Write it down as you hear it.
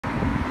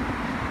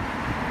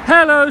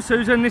Hello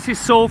Susan, this is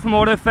Saul from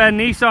Auto Fair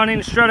Nissan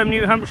in Streatham,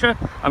 New Hampshire.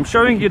 I'm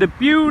showing you the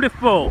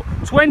beautiful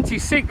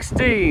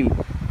 2016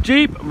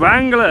 Jeep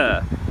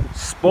Wrangler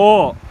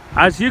Sport.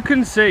 As you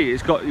can see,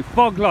 it's got the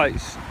fog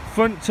lights,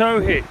 front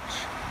tow hitch,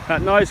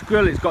 that nice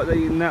grille, it's got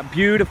in that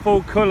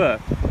beautiful colour.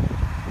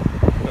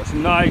 Got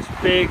some nice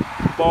big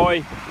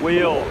boy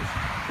wheels.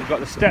 We've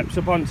got the steps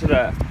up onto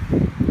there.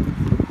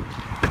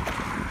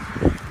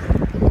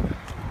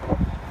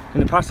 In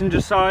the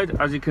passenger side,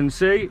 as you can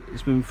see,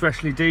 it's been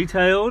freshly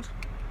detailed.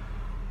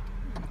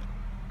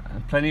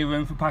 Plenty of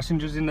room for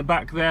passengers in the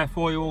back there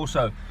for you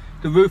also.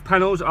 The roof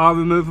panels are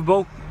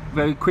removable,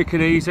 very quick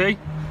and easy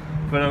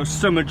for those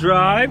summer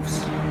drives.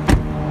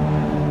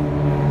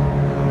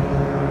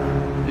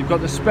 You've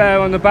got the spare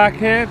on the back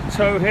here, the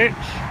tow hitch.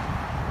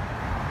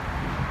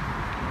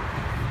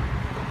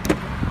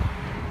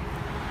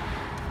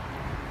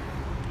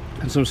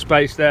 And some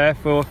space there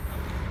for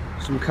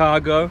some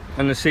cargo,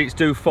 and the seats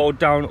do fold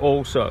down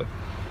also.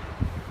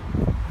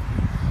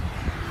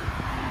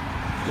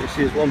 This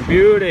is one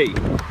beauty.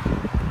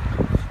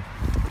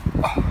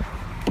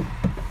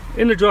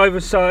 In the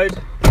driver's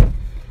side,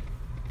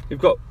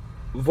 you've got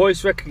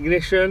voice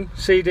recognition,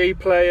 CD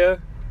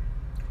player,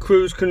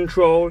 cruise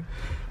control.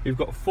 You've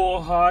got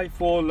 4 high,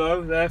 4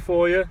 low there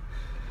for you.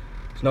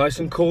 It's nice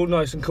and cool,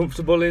 nice and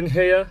comfortable in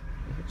here.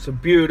 It's a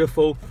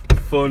beautiful,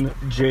 fun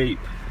Jeep.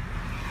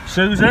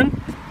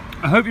 Susan,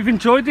 I hope you've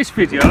enjoyed this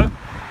video.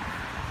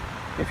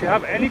 If you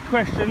have any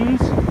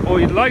questions or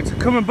you'd like to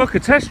come and book a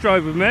test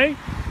drive with me,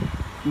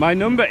 my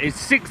number is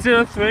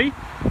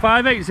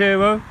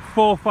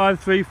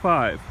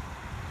 603-580-4535.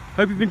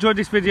 Hope you've enjoyed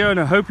this video and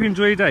I hope you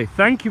enjoy your day.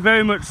 Thank you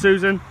very much,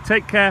 Susan.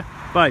 Take care.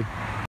 Bye.